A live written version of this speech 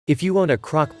If you own a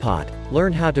crock pot,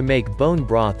 learn how to make bone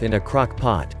broth in a crock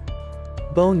pot.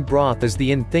 Bone broth is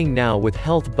the in thing now with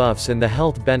health buffs, and the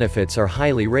health benefits are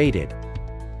highly rated.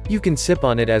 You can sip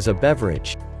on it as a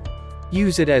beverage.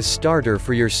 Use it as starter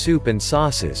for your soup and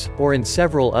sauces, or in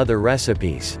several other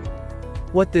recipes.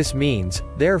 What this means,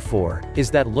 therefore,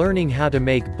 is that learning how to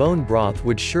make bone broth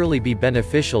would surely be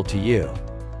beneficial to you.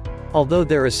 Although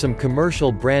there is some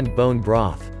commercial brand bone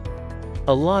broth,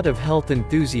 a lot of health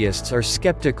enthusiasts are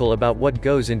skeptical about what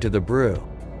goes into the brew.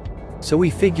 So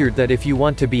we figured that if you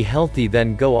want to be healthy,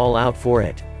 then go all out for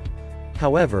it.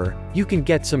 However, you can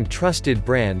get some trusted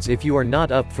brands if you are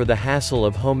not up for the hassle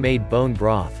of homemade bone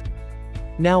broth.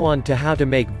 Now on to how to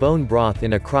make bone broth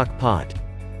in a crock pot.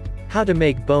 How to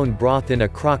make bone broth in a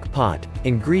crock pot,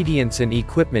 ingredients and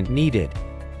equipment needed.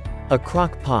 A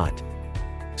crock pot.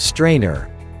 Strainer.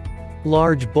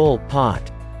 Large bowl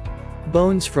pot.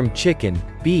 Bones from chicken,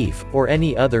 beef, or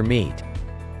any other meat.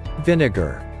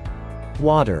 Vinegar.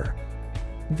 Water.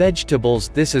 Vegetables,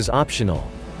 this is optional.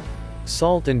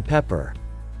 Salt and pepper.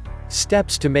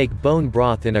 Steps to make bone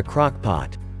broth in a crock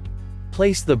pot.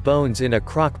 Place the bones in a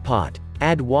crock pot,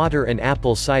 add water and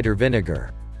apple cider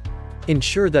vinegar.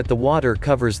 Ensure that the water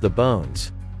covers the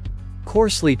bones.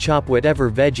 Coarsely chop whatever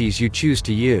veggies you choose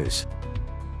to use.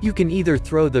 You can either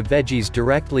throw the veggies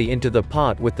directly into the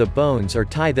pot with the bones or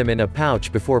tie them in a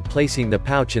pouch before placing the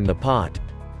pouch in the pot.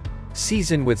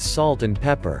 Season with salt and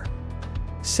pepper.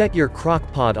 Set your crock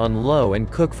pot on low and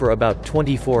cook for about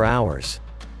 24 hours.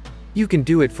 You can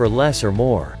do it for less or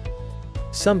more.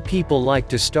 Some people like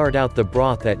to start out the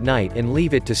broth at night and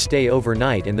leave it to stay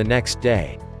overnight and the next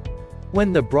day.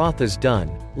 When the broth is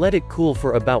done, let it cool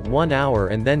for about 1 hour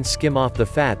and then skim off the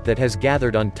fat that has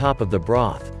gathered on top of the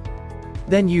broth.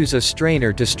 Then use a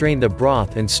strainer to strain the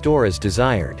broth and store as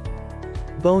desired.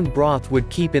 Bone broth would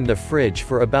keep in the fridge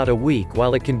for about a week,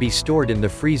 while it can be stored in the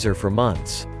freezer for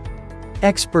months.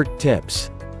 Expert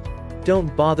tips.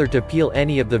 Don't bother to peel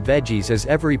any of the veggies, as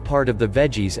every part of the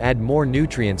veggies add more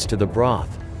nutrients to the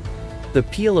broth. The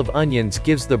peel of onions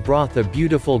gives the broth a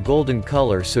beautiful golden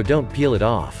color, so don't peel it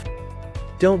off.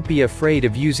 Don't be afraid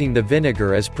of using the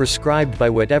vinegar as prescribed by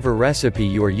whatever recipe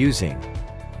you are using.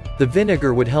 The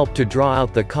vinegar would help to draw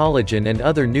out the collagen and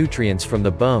other nutrients from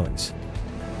the bones.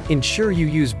 Ensure you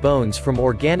use bones from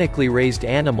organically raised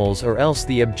animals, or else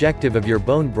the objective of your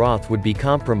bone broth would be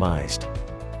compromised.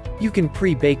 You can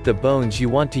pre-bake the bones you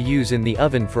want to use in the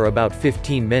oven for about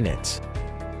 15 minutes.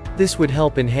 This would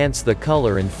help enhance the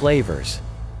color and flavors.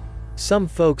 Some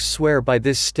folks swear by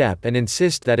this step and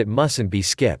insist that it mustn't be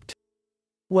skipped.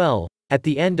 Well, at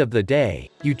the end of the day,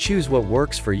 you choose what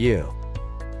works for you.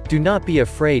 Do not be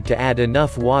afraid to add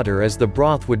enough water, as the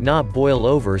broth would not boil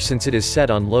over since it is set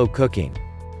on low cooking.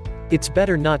 It's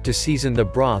better not to season the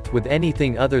broth with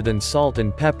anything other than salt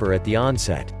and pepper at the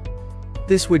onset.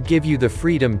 This would give you the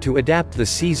freedom to adapt the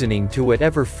seasoning to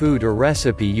whatever food or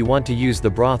recipe you want to use the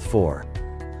broth for.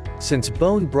 Since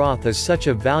bone broth is such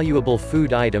a valuable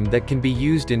food item that can be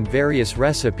used in various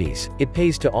recipes, it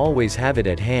pays to always have it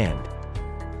at hand.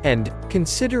 And,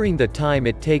 considering the time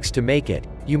it takes to make it,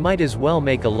 you might as well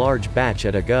make a large batch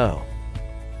at a go.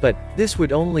 But, this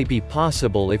would only be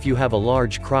possible if you have a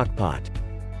large crock pot.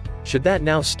 Should that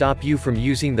now stop you from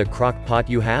using the crock pot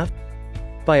you have?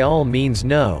 By all means,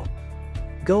 no.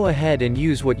 Go ahead and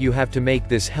use what you have to make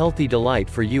this healthy delight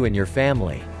for you and your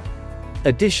family.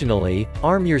 Additionally,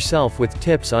 arm yourself with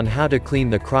tips on how to clean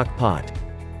the crock pot.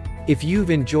 If you've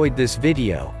enjoyed this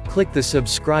video, click the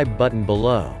subscribe button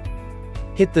below.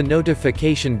 Hit the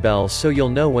notification bell so you'll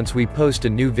know once we post a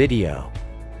new video.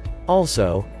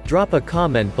 Also, drop a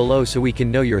comment below so we can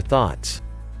know your thoughts.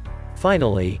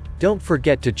 Finally, don't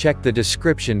forget to check the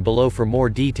description below for more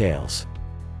details.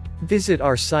 Visit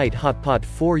our site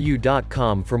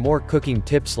hotpot4u.com for more cooking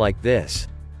tips like this.